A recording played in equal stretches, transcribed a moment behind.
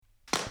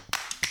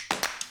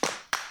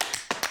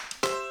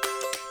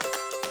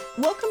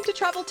Welcome to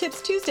Travel Tips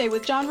Tuesday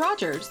with John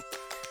Rogers.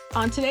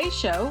 On today's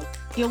show,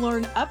 you'll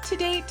learn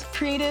up-to-date,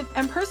 creative,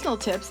 and personal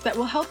tips that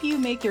will help you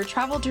make your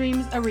travel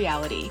dreams a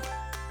reality.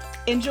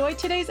 Enjoy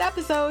today's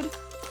episode.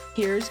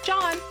 Here's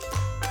John.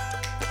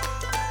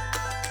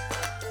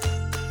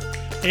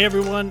 Hey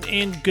everyone,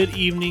 and good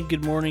evening,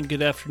 good morning,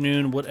 good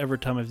afternoon, whatever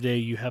time of day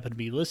you happen to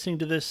be listening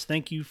to this.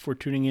 Thank you for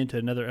tuning in to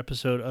another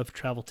episode of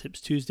Travel Tips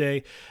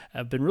Tuesday.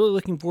 I've been really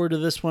looking forward to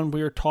this one.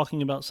 We are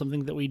talking about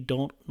something that we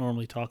don't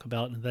normally talk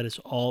about, and that is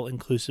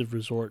all-inclusive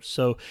resorts.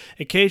 So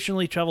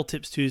occasionally, Travel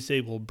Tips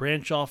Tuesday will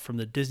branch off from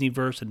the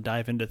Disneyverse and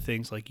dive into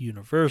things like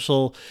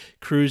Universal,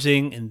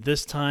 cruising, and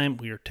this time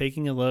we are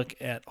taking a look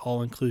at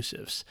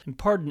all-inclusives. And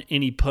pardon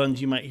any puns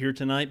you might hear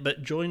tonight,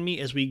 but join me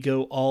as we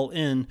go all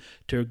in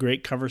to a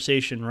great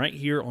conversation right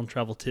here on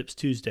Travel Tips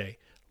Tuesday.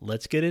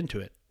 Let's get into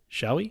it,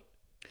 shall we?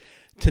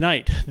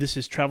 Tonight, this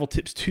is Travel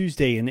Tips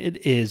Tuesday, and it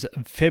is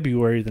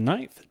February the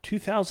 9th,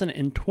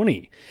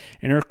 2020.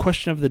 And our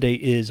question of the day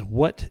is,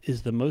 what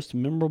is the most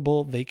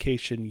memorable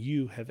vacation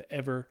you have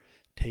ever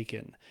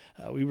taken?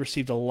 We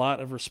received a lot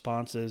of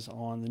responses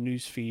on the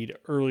news feed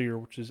earlier,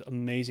 which is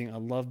amazing. I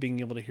love being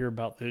able to hear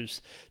about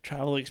those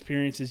travel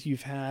experiences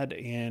you've had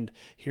and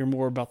hear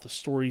more about the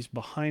stories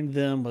behind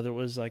them, whether it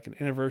was like an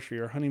anniversary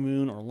or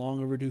honeymoon or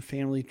long overdue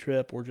family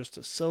trip or just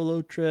a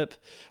solo trip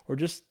or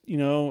just,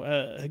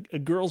 a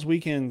girls'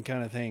 weekend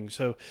kind of thing.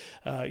 So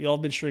y'all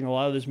have been sharing a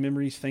lot of those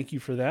memories. Thank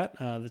you for that.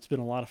 That's been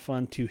a lot of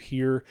fun to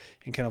hear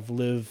and kind of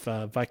live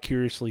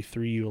vicariously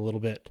through you a little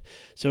bit.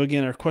 So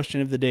again, our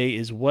question of the day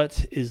is,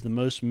 what is the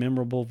most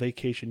memorable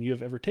vacation you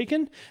have ever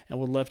taken? And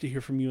would love to hear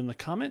from you in the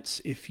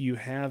comments. If you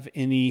have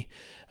anything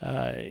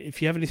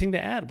to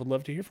add, would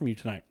love to hear from you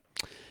tonight.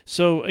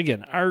 So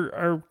again,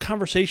 our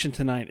conversation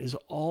tonight is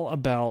all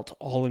about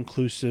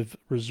all-inclusive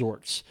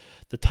resorts.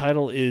 The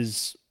title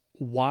is,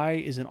 why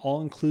is an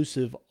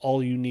all-inclusive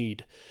all you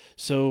need?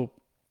 So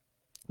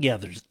yeah,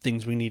 there's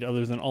things we need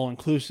other than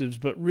all-inclusives,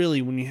 but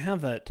really when you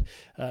have that,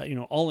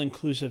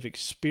 all-inclusive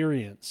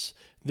experience,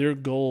 their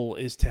goal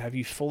is to have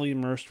you fully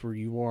immersed where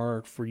you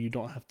are, where you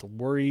don't have to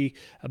worry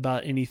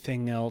about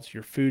anything else.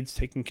 Your food's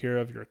taken care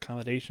of, your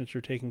accommodations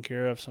are taken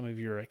care of, some of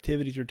your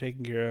activities are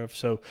taken care of,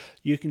 so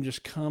you can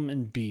just come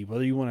and be,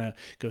 whether you want to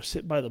go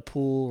sit by the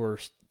pool or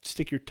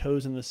stick your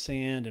toes in the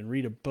sand and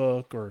read a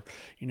book or,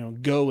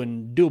 go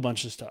and do a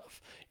bunch of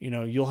stuff.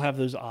 You'll have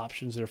those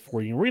options there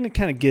for you. And we're going to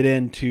kind of get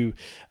into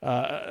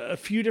a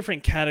few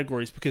different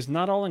categories because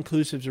not all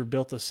inclusives are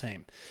built the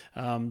same.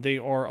 They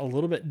are a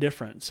little bit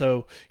different.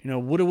 So,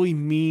 what do we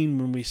mean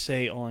when we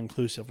say all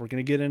inclusive? We're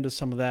going to get into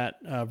some of that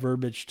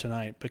verbiage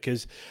tonight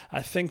because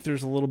I think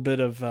there's a little bit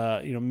of,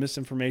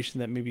 misinformation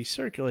that may be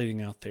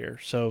circulating out there.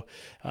 So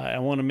I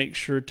want to make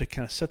sure to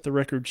kind of set the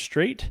record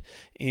straight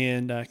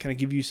and kind of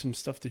give you some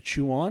stuff to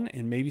chew on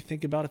and maybe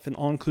think about if an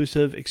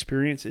all-inclusive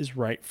experience is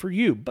right for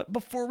you. But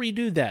before we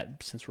do that,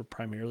 since we're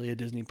primarily a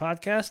Disney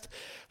podcast,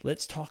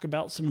 let's talk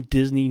about some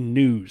Disney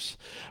news.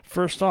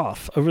 First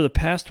off, over the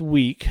past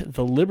week,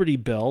 the Liberty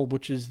Belle,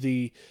 which is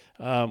the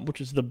boat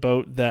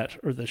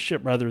the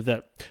ship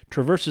that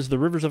traverses the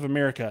rivers of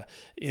America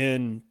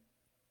in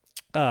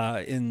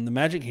the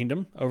Magic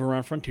Kingdom over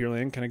around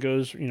Frontierland, kind of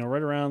goes,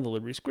 right around the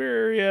Liberty Square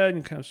area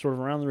and kind of sort of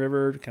around the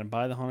river, kind of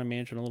by the Haunted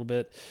Mansion a little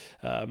bit.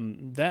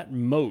 That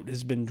moat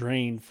has been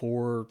drained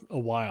for a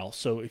while.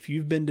 So if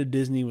you've been to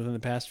Disney within the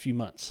past few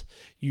months,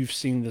 you've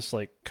seen this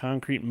like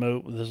concrete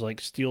moat with this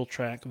like steel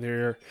track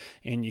there,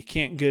 and you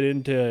can't get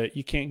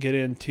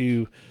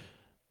into.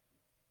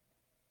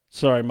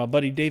 Sorry, my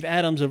buddy Dave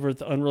Adams over at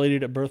the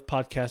Unrelated at Birth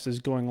podcast is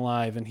going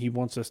live, and he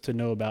wants us to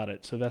know about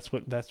it. So that's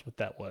what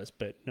that was.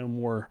 But no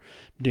more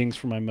dings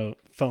from my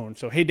phone.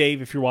 So hey,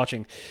 Dave, if you're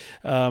watching.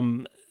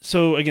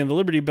 So again, the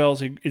Liberty Belle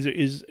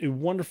is a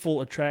wonderful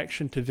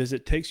attraction to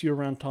visit. Takes you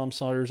around Tom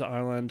Sawyer's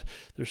Island.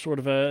 There's sort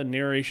of a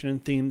narration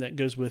and theme that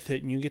goes with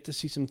it, and you get to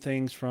see some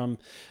things from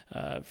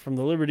the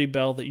Liberty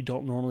Belle that you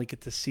don't normally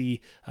get to see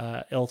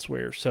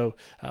elsewhere. So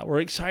we're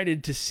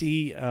excited to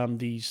see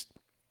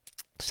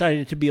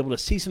Excited to be able to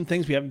see some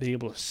things we haven't been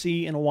able to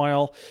see in a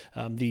while.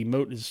 The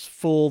moat is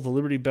full. The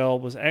Liberty Belle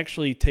was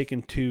actually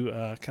taken to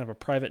kind of a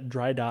private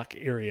dry dock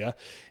area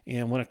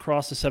and went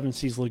across the Seven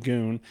Seas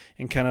Lagoon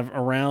and kind of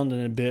around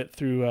in a bit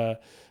through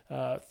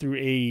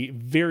a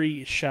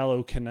very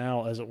shallow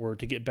canal, as it were,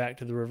 to get back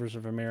to the rivers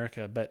of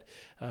America. But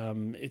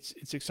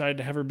it's excited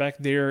to have her back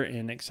there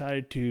and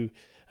excited to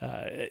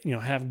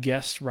have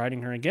guests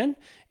riding her again.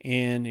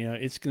 And,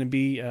 it's going to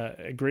be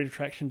a great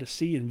attraction to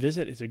see and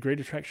visit. It's a great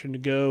attraction to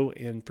go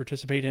and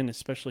participate in,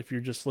 especially if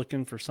you're just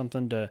looking for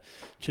something to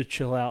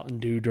chill out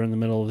and do during the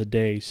middle of the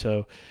day.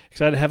 So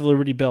excited to have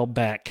Liberty Belle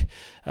back.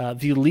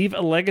 The Leave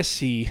a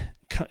Legacy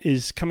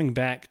is coming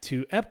back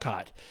to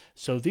Epcot.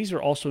 So these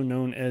are also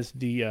known as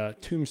the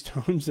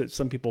tombstones that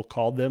some people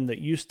called them, that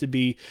used to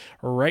be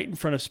right in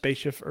front of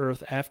Spaceship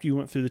Earth after you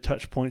went through the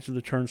touch points of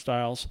the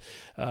turnstiles.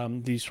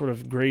 These sort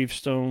of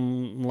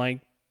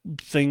gravestone-like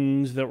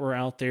things that were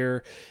out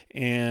there,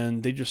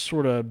 and they just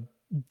sort of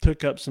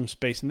took up some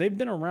space, and they've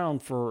been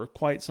around for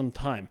quite some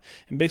time.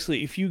 And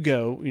basically, if you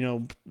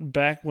go,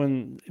 back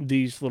when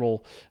these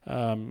little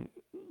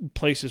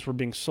places were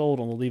being sold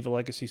on the Leave a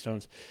Legacy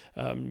stones,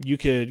 you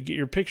could get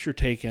your picture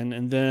taken,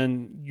 and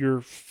then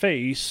your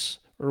face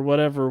or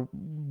whatever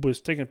was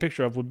taken a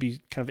picture of would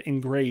be kind of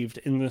engraved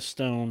in this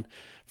stone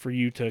for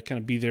you to kind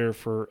of be there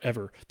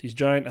forever. These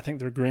giant, I think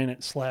they're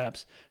granite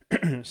slabs.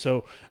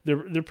 So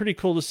they're pretty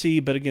cool to see,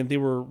 but again, they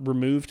were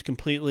removed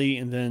completely,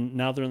 and then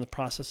now they're in the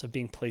process of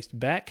being placed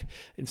back.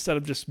 Instead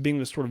of just being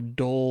this sort of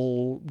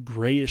dull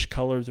grayish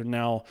color, they're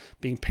now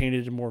being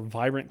painted in more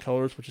vibrant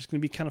colors, which is going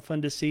to be kind of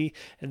fun to see.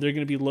 And they're going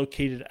to be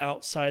located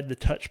outside the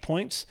touch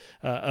points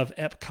of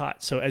Epcot.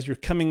 So as you're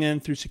coming in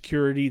through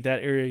security,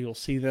 that area, you'll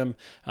see them.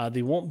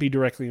 They won't be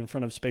directly in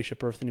front of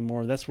Spaceship Earth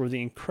anymore. That's where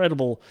the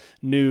incredible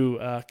new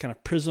kind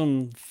of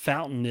prism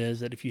fountain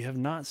is, that if you have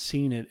not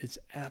seen it, it's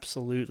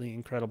absolutely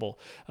incredible.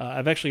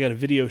 I've actually got a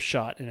video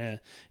shot in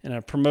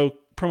a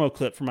promo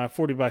clip for my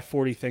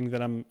 40x40 thing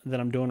that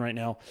I'm doing right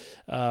now.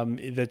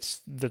 That's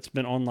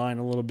been online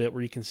a little bit,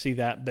 where you can see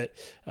that. But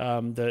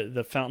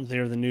the fountains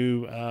there, the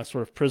new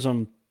sort of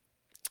prism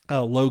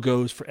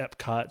logos for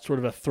Epcot, sort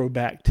of a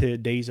throwback to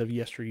days of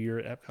yesteryear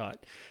at Epcot.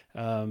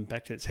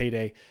 Back to its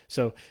heyday.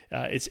 So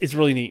it's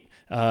really neat.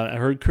 I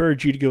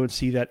encourage you to go and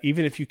see that.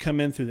 Even if you come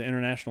in through the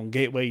International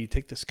Gateway, you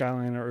take the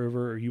Skyliner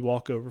over, or you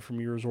walk over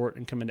from your resort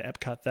and come into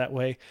Epcot that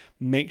way,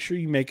 make sure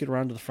you make it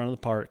around to the front of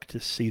the park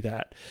to see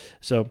that.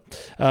 So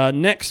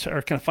next,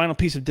 our kind of final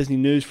piece of Disney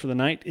news for the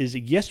night is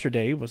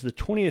yesterday was the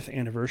 20th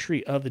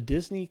anniversary of the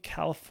Disney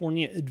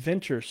California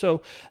Adventure.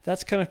 So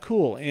that's kind of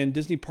cool. And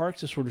Disney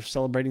Parks is sort of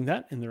celebrating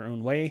that in their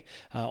own way.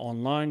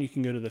 Online, you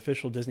can go to the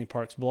official Disney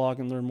Parks blog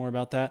and learn more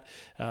about that.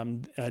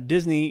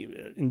 Disney,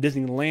 in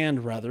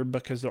Disneyland rather,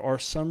 because there are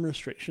some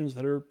restrictions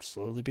that are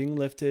slowly being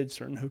lifted.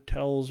 Certain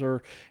hotels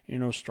are,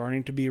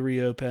 starting to be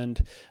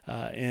reopened,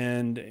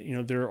 and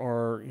there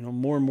are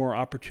more and more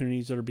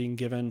opportunities that are being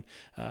given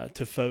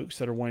to folks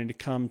that are wanting to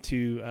come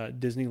to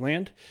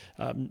Disneyland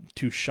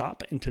to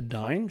shop and to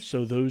dine.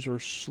 So those are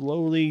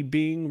slowly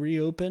being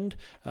reopened.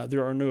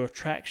 There are no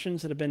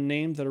attractions that have been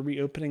named that are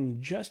reopening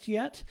just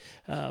yet.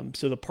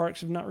 So the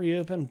parks have not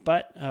reopened,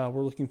 but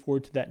we're looking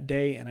forward to that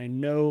day, and I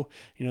know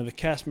the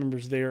cast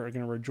members there are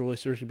going to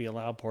rejoice. There's going to be a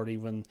loud party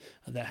when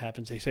that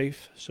happens. They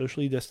safe,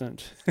 socially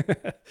distant,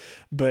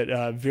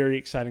 but very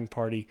exciting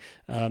party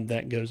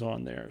that goes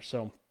on there.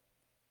 So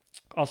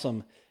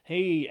awesome.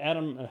 Hey,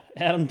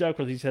 Adam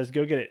Duckworth, he says,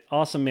 go get it.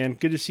 Awesome, man.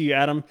 Good to see you,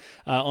 Adam,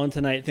 on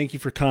tonight. Thank you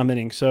for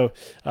commenting. So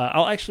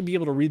I'll actually be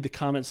able to read the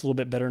comments a little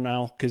bit better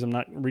now, because I'm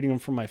not reading them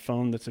from my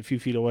phone that's a few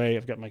feet away.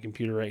 I've got my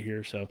computer right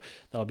here, so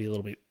that'll be a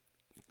little bit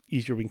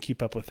easier. We can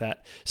keep up with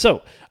that.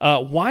 So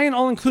why an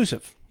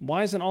all-inclusive?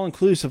 Why is an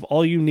all-inclusive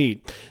all you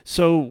need?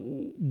 So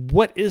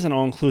what is an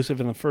all-inclusive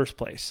in the first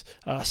place?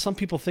 Some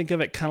people think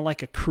of it kind of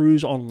like a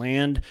cruise on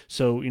land.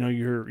 So,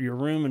 your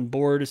room and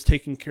board is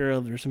taken care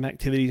of. There's some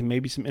activities,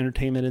 maybe some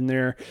entertainment in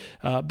there.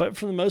 But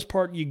for the most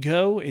part, you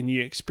go and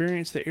you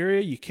experience the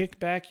area, you kick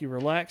back, you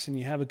relax, and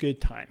you have a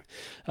good time.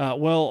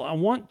 Well, I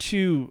want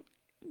to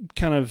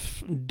kind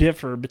of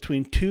differ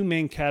between two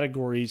main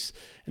categories.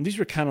 And these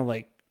are kind of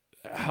like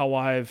how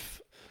I've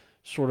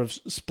sort of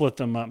split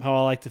them up, how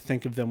I like to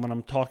think of them when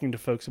I'm talking to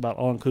folks about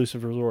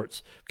all-inclusive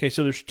resorts. Okay,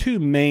 so there's two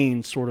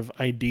main sort of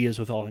ideas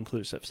with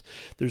all-inclusives.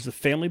 There's the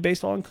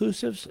family-based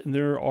all-inclusives, and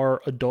there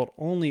are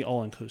adult-only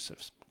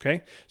all-inclusives.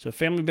 Okay, so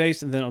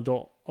family-based and then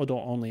adult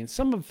only. And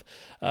some of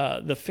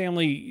the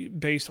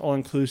family-based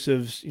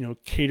all-inclusives,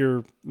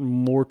 cater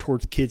more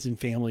towards kids and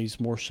families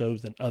more so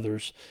than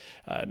others.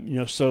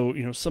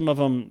 So some of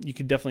them you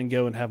could definitely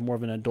go and have more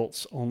of an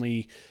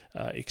adults-only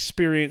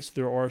experience.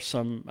 There are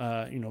some,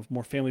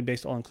 more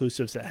family-based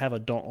all-inclusives that have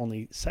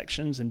adult-only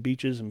sections and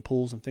beaches and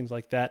pools and things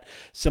like that.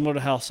 Similar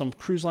to how some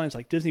cruise lines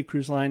like Disney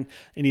Cruise Line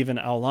and even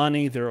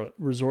Aulani, they're a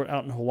resort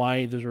out in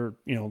Hawaii. Those are,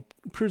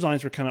 cruise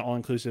lines are kind of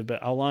all-inclusive,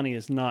 but Aulani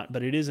is not.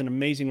 But it is an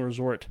amazing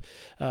resort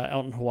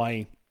out in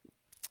Hawaii.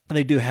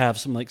 They do have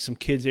some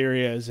kids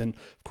areas and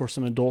of course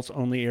some adults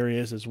only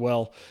areas as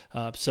well.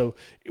 So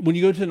when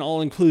you go to an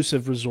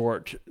all-inclusive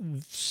resort,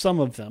 some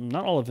of them,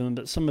 not all of them,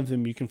 but some of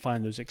them, you can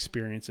find those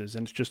experiences,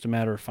 and it's just a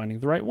matter of finding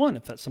the right one.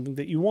 If that's something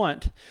that you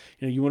want,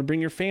 you want to bring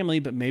your family,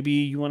 but maybe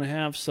you want to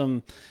have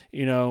some,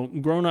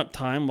 grown-up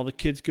time while the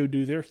kids go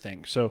do their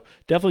thing. So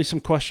definitely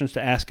some questions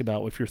to ask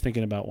about if you're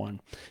thinking about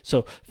one.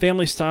 So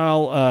family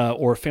style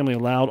or family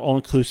allowed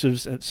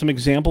all-inclusives. Some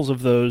examples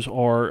of those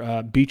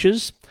are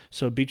beaches.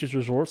 So beaches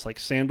resorts like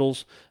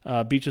Sandals,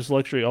 Beaches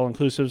Luxury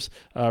All-Inclusives,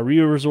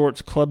 Rio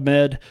Resorts, Club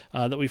Med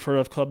that we've heard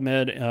of. Club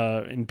Med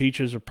and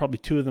Beaches are probably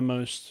two of the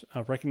most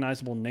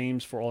recognizable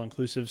names for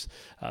All-Inclusives.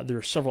 There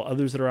are several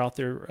others that are out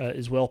there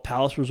as well.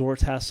 Palace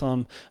Resorts has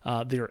some.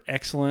 They are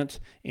excellent,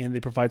 and they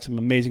provide some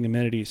amazing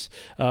amenities.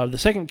 The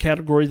second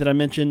category that I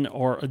mentioned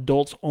are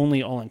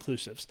adults-only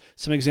All-Inclusives.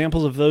 Some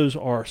examples of those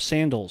are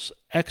Sandals,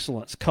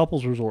 Excellence,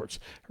 Couples Resorts,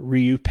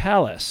 Rio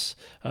Palace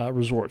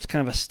Resorts,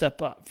 kind of a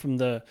step up from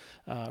the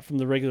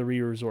regular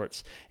Rio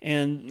Resorts.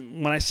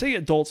 And when I say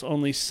adults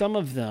only, some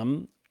of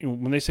them,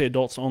 when they say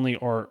adults only,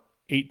 are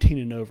 18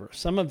 and over.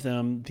 Some of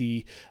them,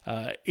 the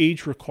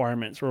age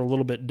requirements are a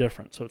little bit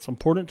different. So it's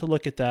important to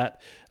look at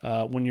that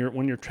when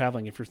you're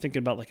traveling. If you're thinking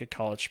about like a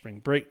college spring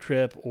break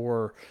trip,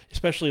 or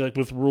especially like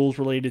with rules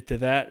related to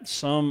that,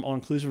 some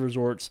all-inclusive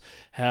resorts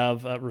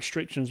have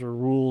restrictions or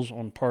rules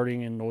on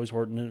partying and noise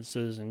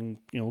ordinances and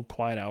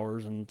quiet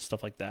hours and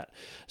stuff like that.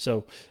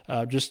 So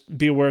just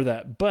be aware of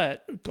that.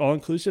 But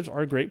all-inclusives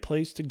are a great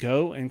place to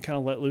go and kind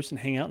of let loose and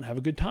hang out and have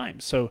a good time.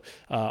 So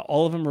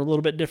all of them are a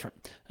little bit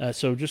different.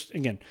 So just,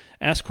 again,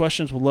 ask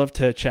questions. We'd love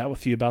to chat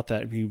with you about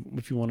that if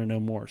you want to know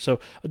more. So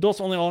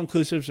adults only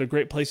all-inclusives are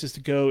great places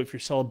to go if you're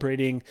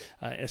celebrating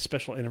a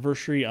special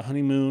anniversary, a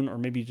honeymoon, or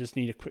maybe you just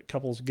need a quick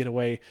couples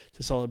getaway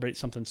to celebrate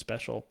something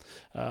special.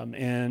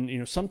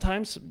 And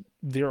sometimes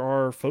there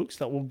are folks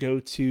that will go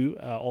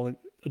to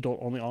adult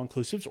only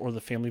all-inclusives or the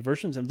family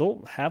versions, and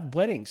they'll have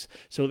weddings.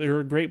 So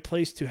they're a great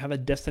place to have a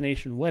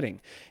destination wedding.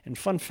 And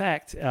fun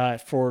fact,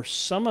 for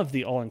some of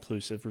the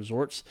all-inclusive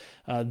resorts,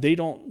 they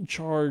don't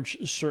charge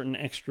certain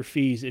extra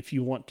fees if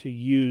you want to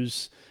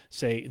use,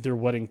 say, their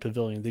wedding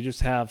pavilion. They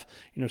just have,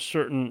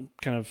 certain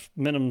kind of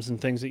minimums and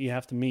things that you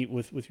have to meet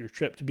with your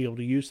trip to be able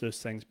to use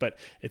those things. But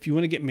if you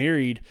want to get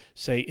married,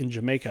 say in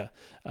Jamaica,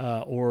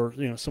 or,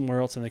 somewhere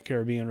else in the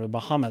Caribbean or the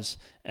Bahamas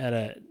at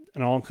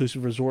an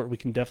all-inclusive resort, we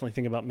can definitely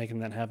think about making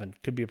that happen.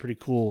 Could be a pretty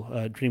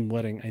cool dream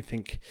wedding, I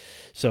think.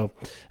 So,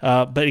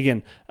 but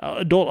again,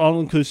 adult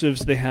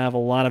all-inclusives, they have a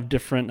lot of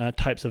different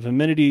types of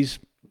amenities.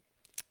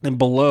 And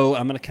below,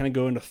 I'm going to kind of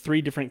go into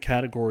 3 different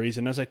categories.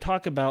 And as I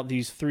talk about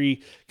these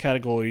 3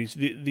 categories,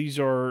 these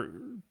are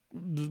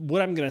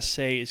what I'm going to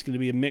say is going to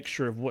be a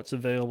mixture of what's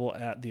available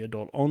at the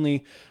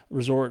adult-only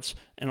resorts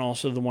and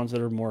also the ones that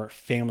are more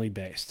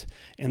family-based.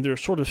 And there are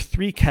sort of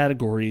 3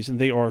 categories, and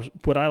they are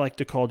what I like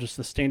to call just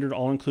the standard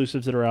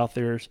all-inclusives that are out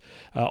there,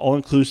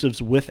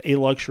 all-inclusives with a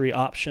luxury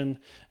option,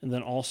 and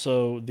then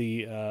also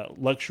the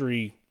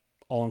luxury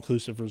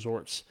all-inclusive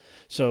resorts.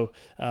 So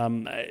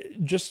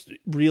just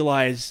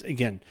realize,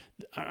 again,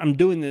 I'm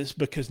doing this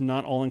because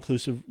not all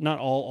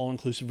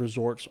all-inclusive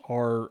resorts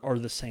are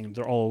the same.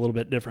 They're all a little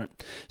bit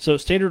different. So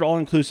standard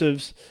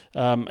all-inclusives,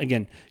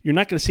 again, you're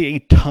not going to see a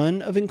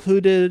ton of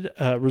included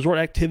resort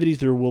activities.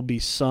 There will be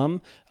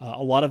some.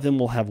 A lot of them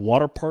will have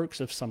water parks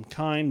of some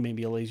kind,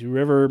 maybe a lazy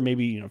river,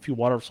 maybe a few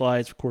water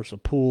slides, of course, a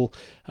pool,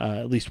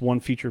 at least one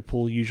featured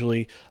pool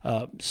usually.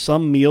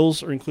 Some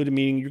meals are included,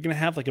 meaning you're going to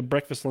have like a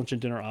breakfast, lunch, and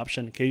dinner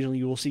option. Occasionally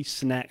you will see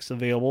snacks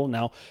available.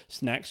 Now,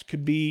 snacks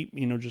could be,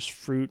 just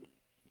fruit,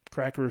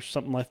 crackers,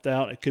 something left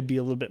out. It could be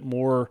a little bit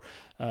more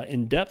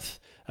in depth,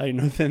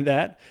 than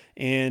that.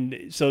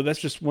 And so that's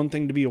just one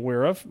thing to be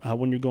aware of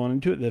when you're going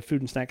into it. The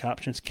food and snack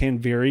options can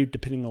vary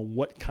depending on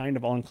what kind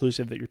of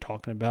all-inclusive that you're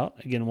talking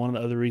about. Again, one of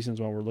the other reasons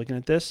why we're looking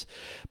at this.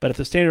 But if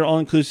the standard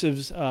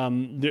all-inclusives,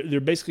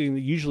 they're basically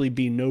usually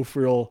be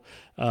no-frill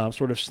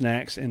sort of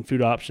snacks and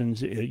food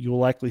options. You'll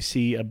likely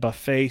see a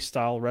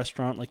buffet-style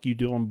restaurant like you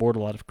do on board a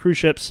lot of cruise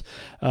ships,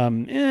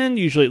 and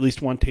usually at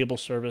least one table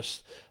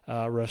service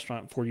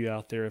restaurant for you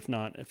out there, if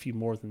not a few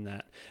more than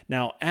that.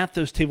 Now, at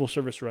those table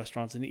service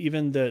restaurants and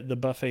even the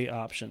buffet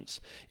options,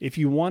 if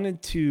you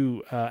wanted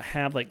to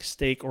have like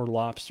steak or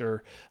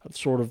lobster,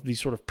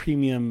 these sort of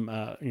premium,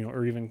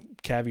 or even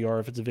caviar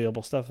if it's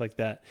available, stuff like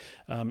that.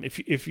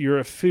 If you're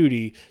a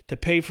foodie, to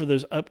pay for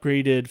those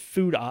upgraded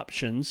food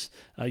options,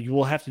 you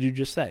will have to do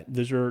just that.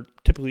 Those are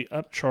typically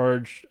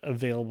upcharged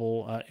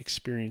available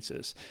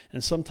experiences,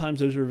 and sometimes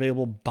those are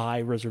available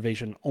by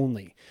reservation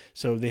only.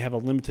 So they have a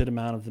limited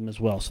amount of them as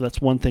well. So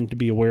that's one thing to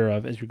be aware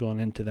of as you're going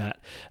into that.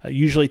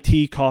 Usually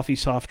tea, coffee,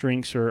 soft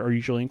drinks are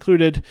usually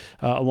included,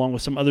 along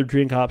with some other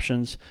drink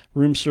options.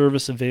 Room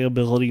service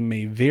availability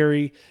may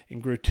vary,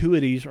 and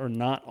gratuities are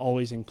not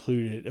always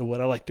included.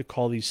 What I like to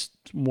call these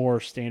more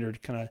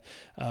standard kind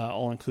of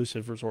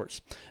all-inclusive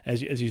resorts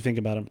as you think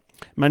about them.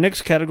 My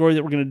next category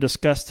that we're going to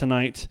discuss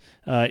tonight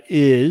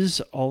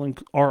is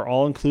our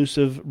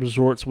all-inclusive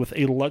resorts with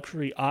a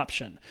luxury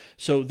option.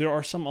 So there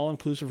are some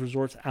all-inclusive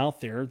resorts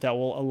out there that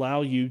will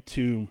allow you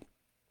to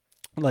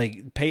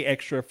pay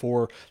extra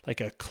for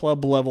like a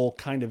club level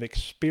kind of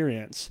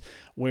experience,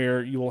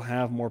 where you will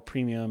have more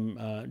premium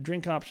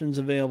drink options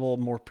available,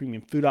 more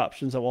premium food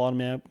options that will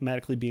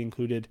automatically be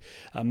included,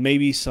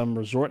 maybe some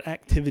resort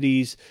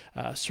activities,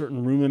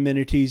 certain room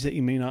amenities that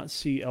you may not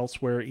see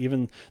elsewhere,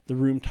 even the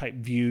room type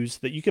views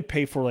that you could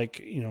pay for,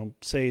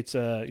 say it's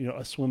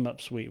a swim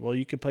up suite. Well,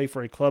 you could pay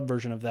for a club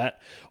version of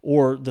that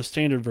or the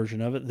standard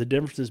version of it. The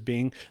differences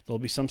being there'll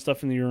be some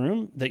stuff in your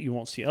room that you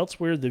won't see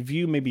elsewhere. The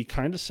view may be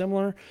kind of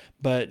similar,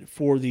 but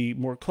for the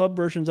more club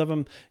versions of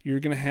them, you're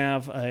going to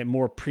have a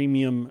more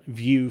premium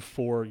view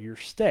for your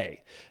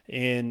stay.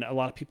 And a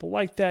lot of people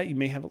like that. You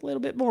may have a little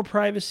bit more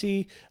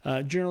privacy.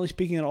 Generally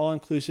speaking, at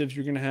all-inclusives,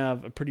 you're going to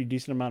have a pretty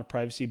decent amount of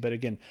privacy. But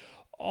again,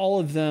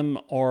 all of them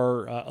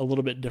are a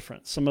little bit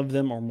different. Some of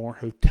them are more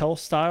hotel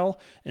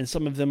style, and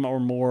some of them are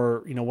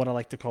more, what I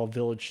like to call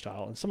village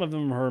style. And some of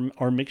them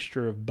are a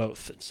mixture of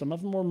both. And some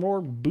of them are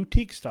more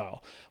boutique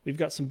style. We've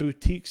got some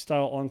boutique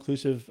style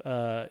all-inclusive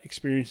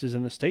experiences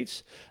in the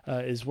States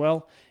as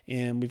well.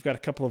 and we've got a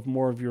couple of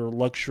more of your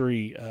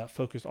luxury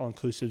focused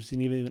all-inclusives,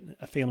 and even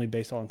a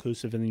family-based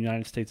all-inclusive in the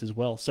United States as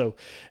well. So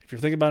if you're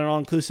thinking about an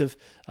all-inclusive,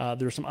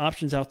 there are some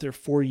options out there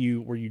for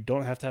you where you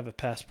don't have to have a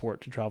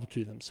passport to travel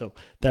to them. So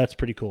that's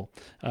pretty cool.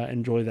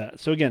 Enjoy that.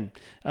 So again,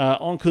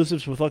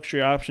 all-inclusives with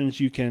luxury options,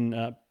 you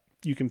can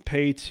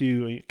pay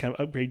to kind of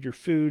upgrade your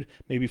food,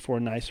 maybe for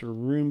a nicer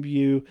room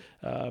view.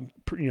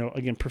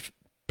 Again,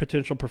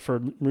 potential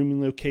preferred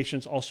rooming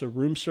locations. Also,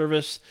 room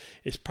service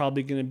is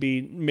probably going to be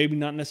maybe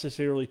not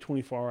necessarily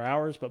 24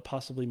 hours, but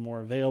possibly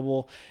more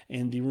available.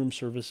 And the room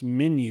service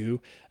menu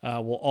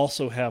will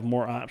also have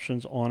more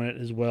options on it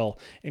as well.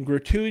 And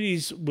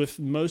gratuities with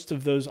most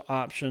of those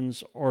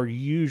options are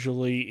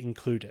usually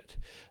included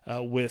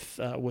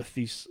with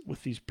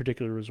these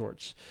particular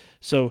resorts.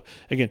 So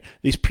again,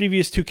 these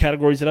previous two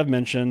categories that I've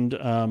mentioned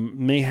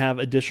may have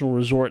additional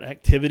resort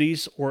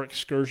activities or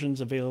excursions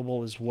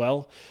available as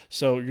well.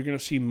 So you're going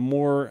to see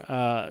more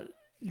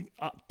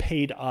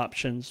paid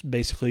options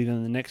basically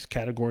than the next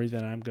category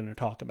that I'm going to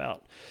talk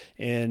about.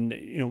 And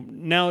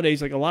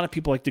nowadays, like, a lot of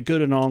people like to go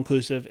to an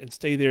all-inclusive and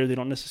stay there. They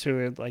don't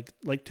necessarily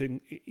like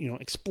to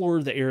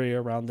explore the area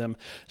around them.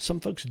 Some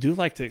folks do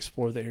like to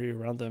explore the area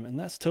around them, and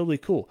that's totally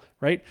cool,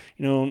 right?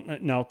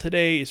 Now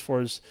today, as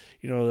far as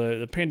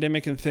the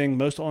pandemic and thing,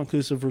 most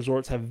all-inclusive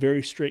resorts have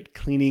very strict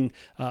cleaning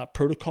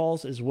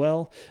protocols as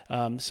well.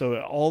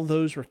 So all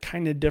those are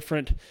kind of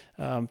different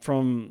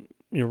from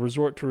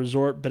resort to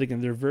resort, but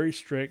again, they're very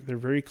strict, they're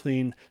very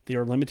clean, they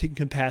are limiting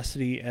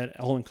capacity at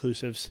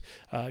all-inclusives,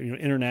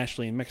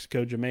 internationally in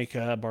Mexico,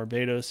 Jamaica,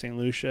 Barbados, St.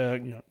 Lucia,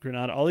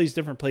 Grenada, all these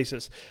different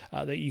places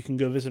that you can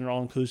go visit an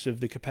all-inclusive.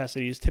 The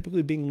capacity is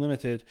typically being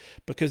limited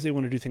because they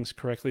want to do things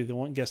correctly. They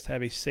want guests to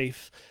have a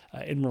safe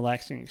and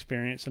relaxing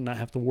experience and not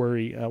have to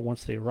worry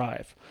once they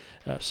arrive.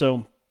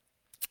 So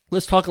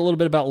let's talk a little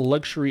bit about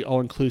luxury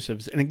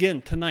all-inclusives. And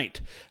again,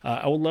 tonight,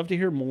 I would love to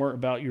hear more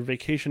about your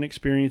vacation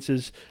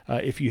experiences.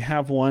 If you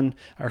have one,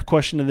 our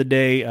question of the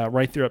day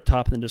right there up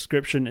top in the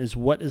description is,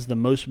 what is the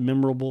most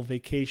memorable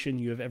vacation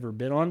you have ever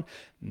been on?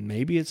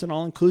 Maybe it's an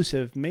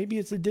all-inclusive. Maybe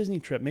it's a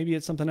Disney trip. Maybe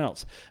it's something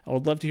else. I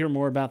would love to hear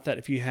more about that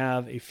if you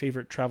have a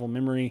favorite travel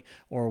memory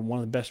or one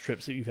of the best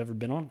trips that you've ever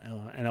been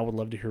on. And I would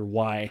love to hear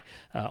why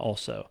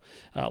also.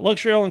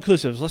 Luxury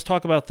all-inclusives, let's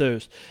talk about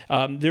those.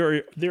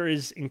 There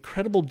is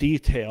incredible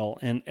detail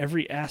in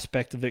every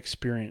aspect of the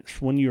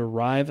experience. When you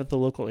arrive at the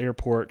local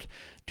airport,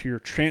 to your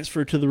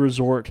transfer to the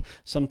resort,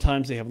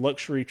 sometimes they have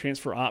luxury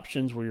transfer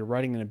options where you're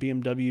riding in a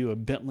BMW, a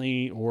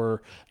Bentley,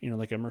 or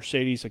like a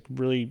Mercedes, like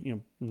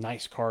really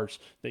nice cars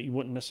that you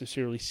wouldn't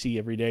necessarily see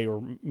every day,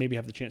 or maybe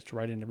have the chance to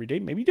ride in every day.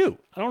 Maybe you do.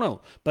 I don't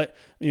know. But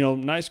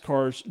nice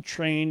cars,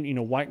 trained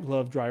white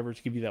glove drivers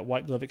give you that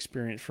white glove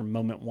experience from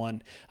moment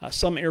one.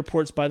 Some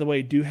airports, by the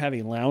way, do have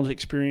a lounge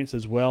experience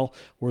as well,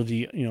 where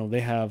they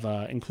have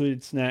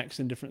included snacks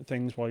and different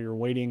things while you're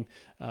waiting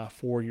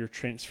for your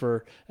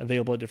transfer,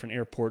 available at different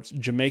airports.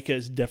 Jamaica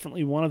is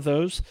definitely one of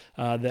those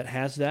that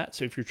has that.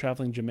 So if you're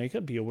traveling Jamaica,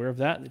 be aware of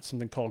that. It's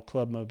something called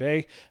Club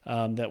Mobe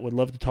that would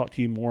love to talk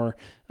to you more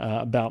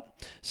about.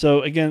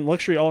 So again,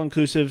 luxury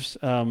all-inclusives,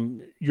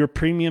 your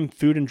premium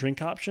food and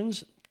drink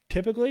options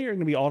typically are going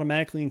to be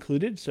automatically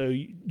included. So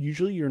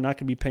usually you're not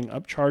going to be paying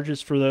up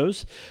charges for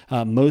those.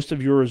 Most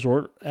of your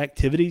resort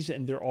activities,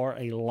 and there are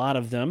a lot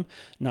of them,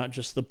 not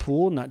just the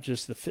pool, not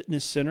just the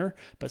fitness center,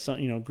 but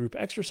some, group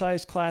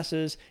exercise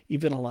classes,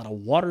 even a lot of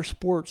water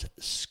sports,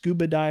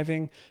 scuba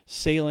diving,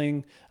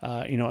 sailing,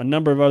 a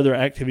number of other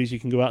activities you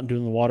can go out and do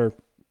in the water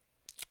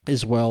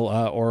as well,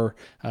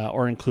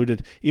 or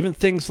included. Even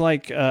things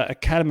like a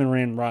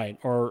catamaran ride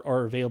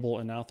are available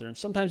and out there, and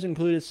sometimes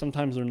included,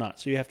 sometimes they're not.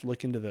 So you have to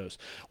look into those.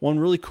 One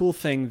really cool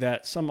thing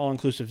that some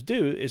all-inclusives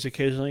do is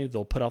occasionally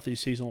they'll put out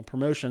these seasonal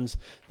promotions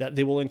that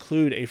they will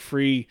include a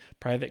free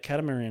private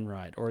catamaran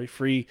ride, or a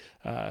free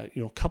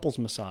couples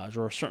massage,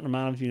 or a certain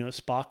amount of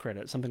spa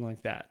credit, something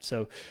like that.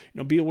 So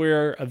be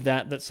aware of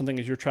that. That's something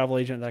as your travel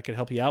agent that I could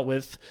help you out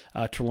with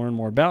to learn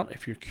more about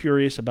if you're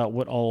curious about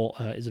what all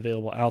is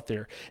available out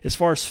there. As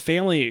far as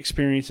family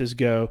experiences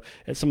go,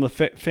 at some of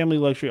the family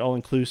luxury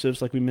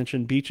all-inclusives, like we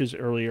mentioned beaches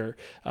earlier,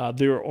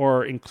 there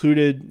are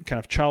included kind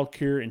of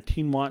childcare and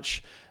teen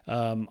watch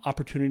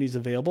opportunities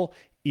available.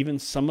 Even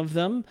some of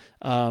them,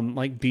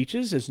 like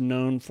beaches, is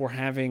known for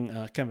having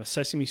kind of a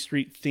Sesame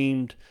Street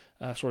themed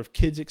sort of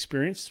kids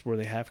experience where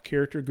they have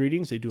character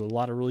greetings. They do a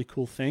lot of really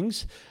cool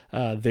things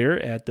there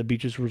at the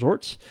beaches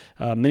resorts.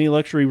 Many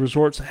luxury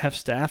resorts have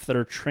staff that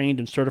are trained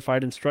and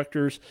certified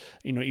instructors.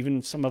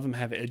 Even some of them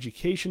have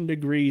education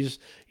degrees.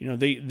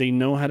 They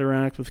know how to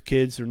interact with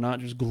kids. They're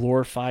not just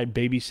glorified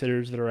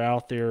babysitters that are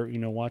out there,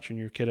 watching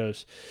your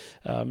kiddos.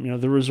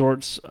 The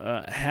resorts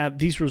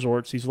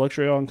these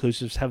luxury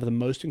all-inclusives have the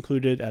most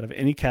included out of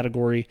any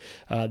category.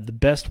 The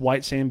best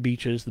white sand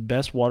beaches, the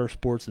best water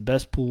sports, the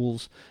best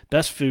pools,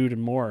 best food,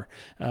 and more.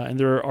 And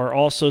there are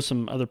also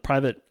some other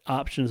private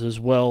options as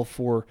well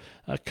for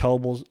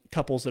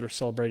couples that are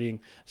celebrating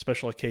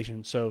special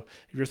occasions. So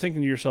if you're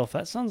thinking to yourself,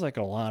 that sounds like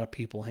a lot of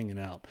people hanging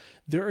out,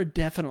 there are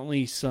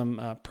definitely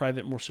some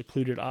private, more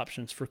secluded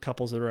options for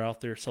couples that are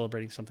out there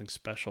celebrating something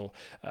special.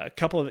 A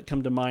couple that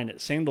come to mind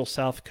at Sandals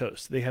South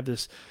Coast. They have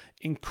this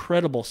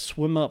incredible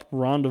swim up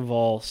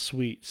Rondeval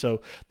suite.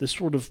 So this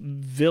sort of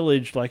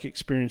village-like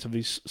experience of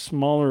these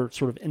smaller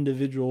sort of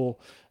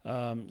individual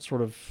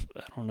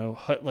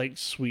hut-like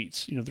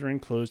suites. They're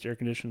enclosed, air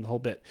conditioned, the whole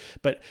bit.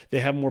 But they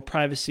have more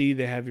privacy.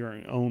 They have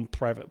your own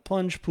private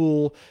plunge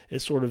pool.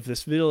 It's sort of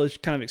this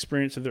village kind of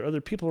experience. So there are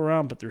other people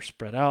around, but they're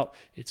spread out.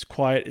 It's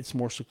quiet. It's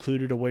more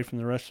secluded away from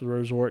the rest of the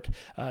resort.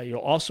 You'll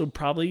also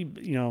probably,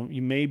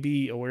 you may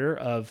be aware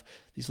of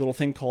these little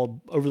thing called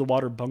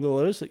over-the-water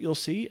bungalows that you'll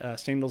see.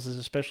 Sandals is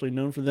especially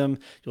known for them.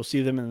 You'll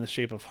see them in the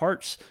shape of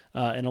hearts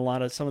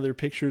in some of their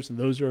pictures, and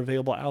those are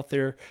available out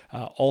there.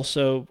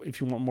 Also,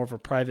 if you want more of a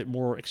private,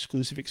 more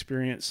exclusive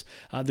experience,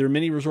 there are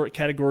many resort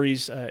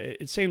categories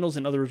at Sandals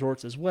and other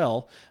resorts as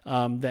well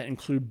that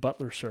include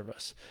butler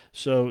service.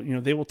 So,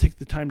 they will take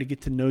the time to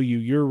get to know you.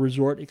 Your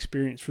resort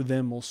experience for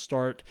them will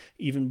start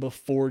even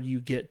before you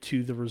get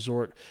to the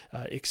resort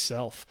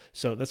itself.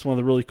 So that's one of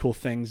the really cool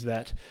things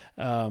that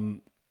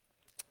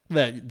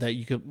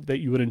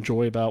you would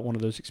enjoy about one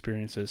of those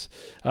experiences.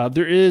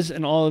 There is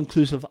an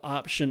all-inclusive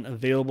option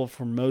available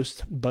for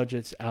most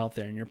budgets out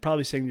there, and you're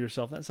probably saying to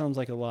yourself, that sounds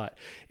like a lot.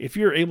 If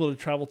you're able to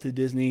travel to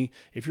Disney,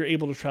 if you're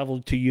able to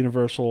travel to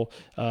Universal,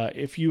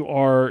 if you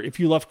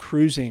love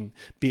cruising,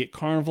 be it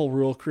Carnival,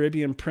 Royal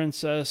Caribbean,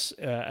 Princess,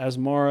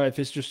 Asmara, if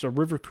it's just a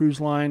river cruise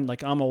line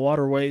like AMA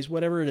Waterways,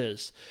 whatever it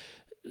is,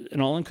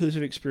 an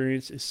all-inclusive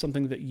experience is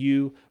something that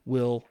you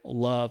will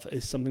love,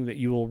 is something that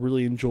you will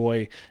really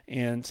enjoy,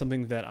 and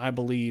something that I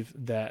believe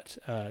that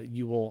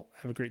you will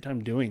have a great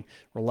time doing,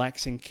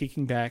 relaxing,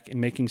 kicking back, and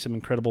making some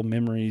incredible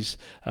memories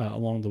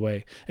along the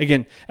way.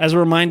 Again, as a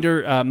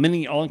reminder,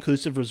 many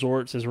all-inclusive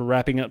resorts, as we're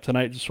wrapping up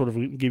tonight, just sort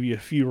of give you a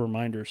few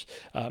reminders.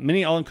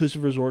 Many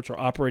all-inclusive resorts are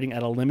operating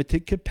at a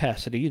limited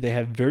capacity. They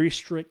have very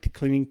strict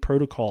cleaning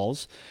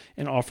protocols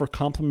and offer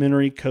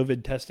complimentary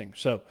COVID testing.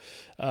 So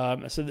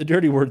I said the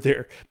dirty word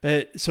there.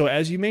 But so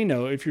as you may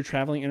know, if you're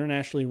traveling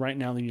internationally right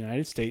now in the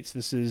United States,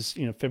 this is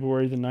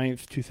February the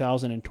 9th,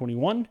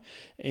 2021,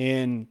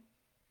 and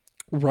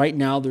right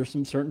now, there's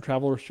some certain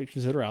travel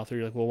restrictions that are out there.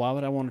 You're like, well, why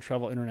would I want to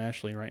travel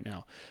internationally right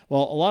now?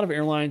 Well, a lot of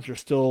airlines are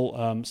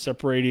still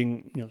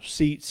separating,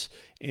 seats,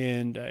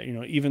 and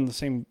even the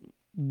same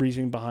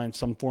reasoning behind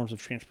some forms of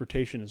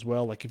transportation as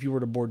well. Like if you were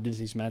to board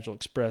Disney's Magical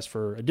Express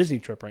for a Disney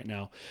trip right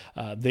now,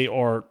 they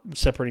are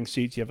separating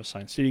seats. You have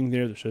assigned seating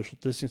there. There's social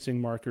distancing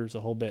markers,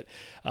 the whole bit.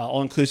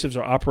 All-inclusives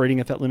are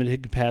operating at that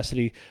limited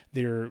capacity.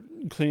 They're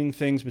cleaning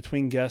things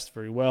between guests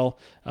very well.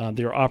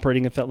 They're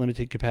operating at that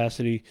limited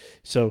capacity.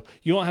 So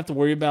you don't have to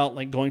worry about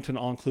like going to an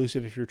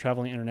all-inclusive if you're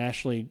traveling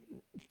internationally.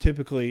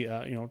 Typically,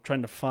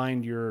 trying to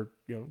find your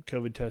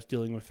COVID test,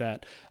 dealing with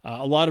that.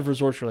 A lot of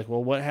resorts are like,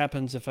 well, what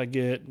happens if I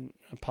get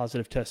a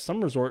positive test?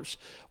 Some resorts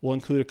will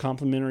include a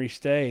complimentary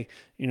stay,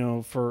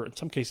 for in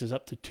some cases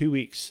up to 2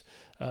 weeks.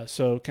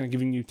 So kind of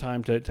giving you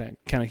time to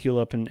kind of heal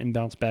up and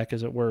bounce back,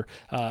 as it were.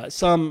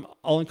 Some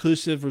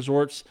all-inclusive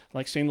resorts,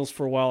 like Sandals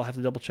for a while, I have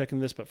to double check on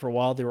this, but for a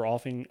while they were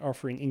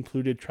offering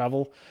included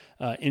travel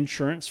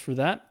insurance for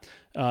that.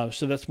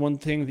 So that's one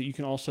thing that you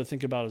can also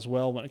think about as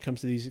well when it comes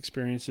to these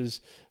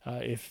experiences.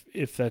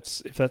 If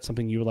that's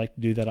something you would like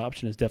to do, that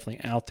option is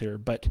definitely out there.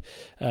 But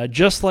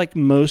just like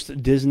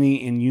most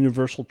Disney and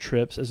Universal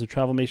trips, as a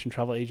Travelmation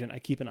travel agent, I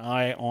keep an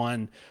eye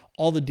on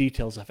all the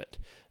details of it.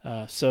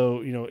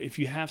 So, if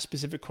you have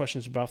specific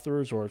questions about the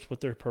resorts, what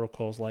their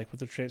protocols like, what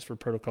their transfer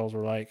protocols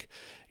are like,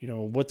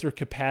 what their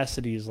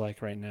capacity is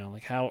like right now,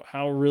 like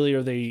how really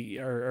are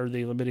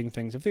they limiting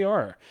things? If they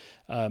are,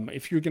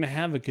 if you're going to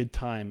have a good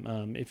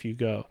time, if you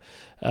go,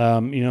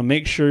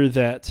 make sure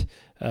that,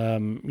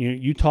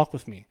 you talk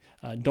with me.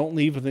 Don't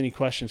leave with any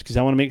questions, because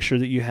I want to make sure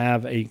that you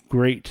have a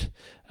great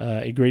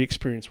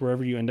experience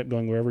wherever you end up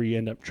going, wherever you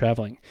end up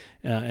traveling.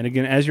 And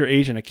again, as your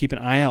agent, I keep an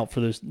eye out for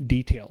those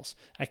details.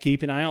 I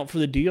keep an eye out for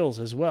the deals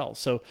as well.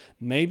 So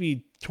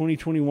maybe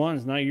 2021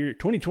 is not your year.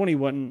 2020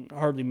 wasn't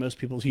hardly most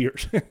people's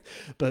years,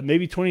 but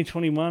maybe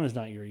 2021 is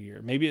not your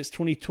year. Maybe it's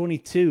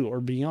 2022 or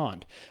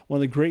beyond. One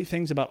of the great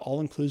things about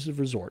all-inclusive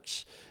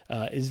resorts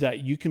is that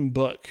you can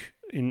book,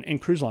 in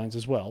cruise lines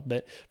as well,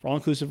 but for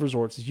all-inclusive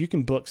resorts, is you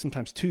can book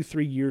sometimes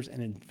 2-3 years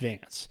in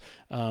advance.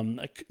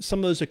 Some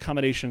of those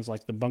accommodations,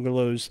 like the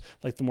bungalows,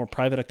 like the more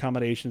private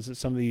accommodations at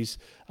some of these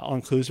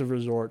all-inclusive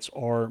resorts,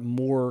 are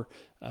more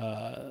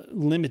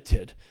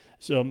limited.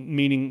 So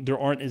meaning there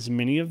aren't as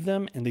many of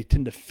them, and they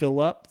tend to fill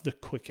up the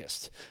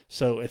quickest.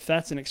 So if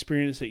that's an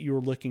experience that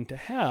you're looking to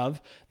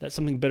have, that's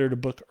something better to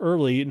book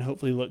early and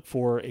hopefully look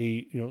for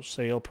a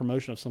sale,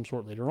 promotion of some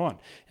sort later on.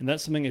 And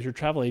that's something, as your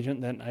travel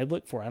agent, that I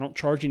look for. I don't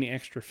charge any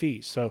extra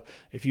fees. So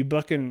if you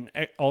book an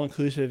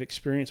all-inclusive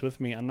experience with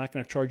me, I'm not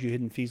going to charge you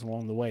hidden fees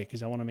along the way,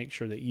 because I want to make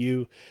sure that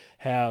you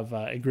have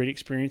a great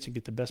experience and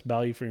get the best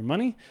value for your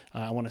money.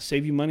 I want to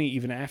save you money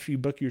even after you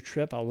book your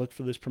trip. I'll look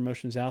for those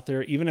promotions out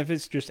there, even if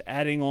it's just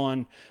adding on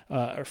on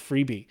a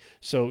freebie.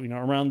 So,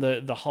 around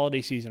the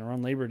holiday season,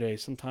 around Labor Day,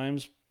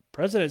 sometimes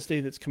President's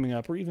Day that's coming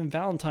up, or even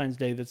Valentine's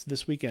Day that's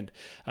this weekend,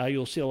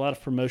 you'll see a lot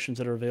of promotions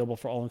that are available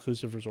for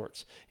all-inclusive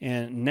resorts.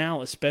 And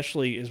now,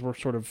 especially as we're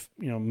sort of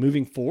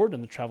moving forward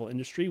in the travel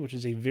industry, which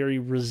is a very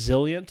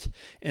resilient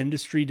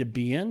industry to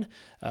be in,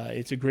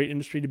 it's a great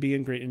industry to be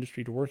in, great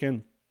industry to work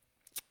in.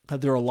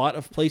 There are a lot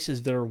of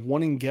places that are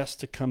wanting guests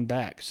to come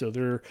back. So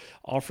they're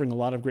offering a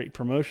lot of great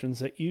promotions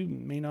that you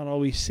may not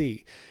always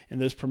see. And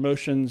those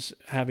promotions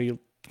have a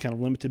kind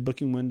of limited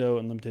booking window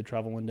and limited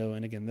travel window.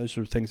 And again, those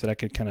are things that I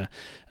could kind of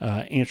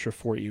answer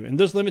for you. And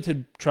those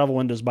limited travel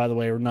windows, by the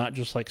way, are not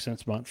just like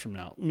 6 months from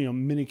now.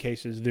 In many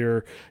cases,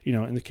 they're,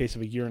 in the case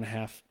of a year and a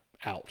half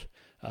out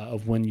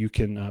of when you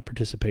can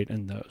participate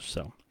in those.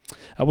 So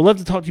I would love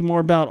to talk to you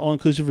more about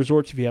all-inclusive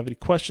resorts. If you have any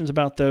questions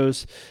about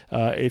those,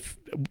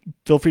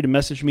 feel free to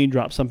message me,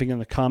 drop something in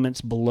the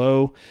comments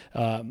below.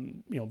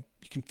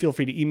 You can feel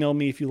free to email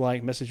me if you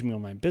like, message me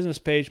on my business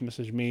page,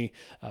 message me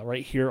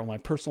right here on my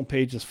personal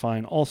page is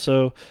fine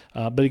also.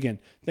 But again,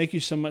 thank you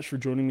so much for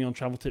joining me on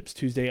Travel Tips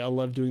Tuesday. I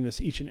love doing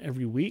this each and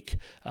every week.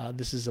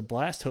 This is a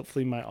blast.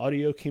 Hopefully my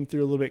audio came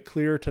through a little bit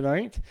clearer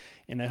tonight,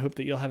 and I hope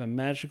that you'll have a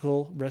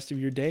magical rest of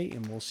your day,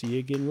 and we'll see you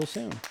again real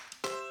soon.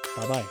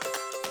 Bye-bye.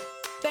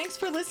 Thanks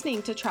for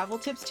listening to Travel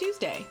Tips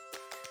Tuesday.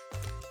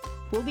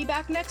 We'll be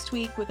back next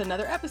week with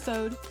another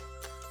episode.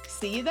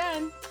 See you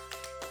then.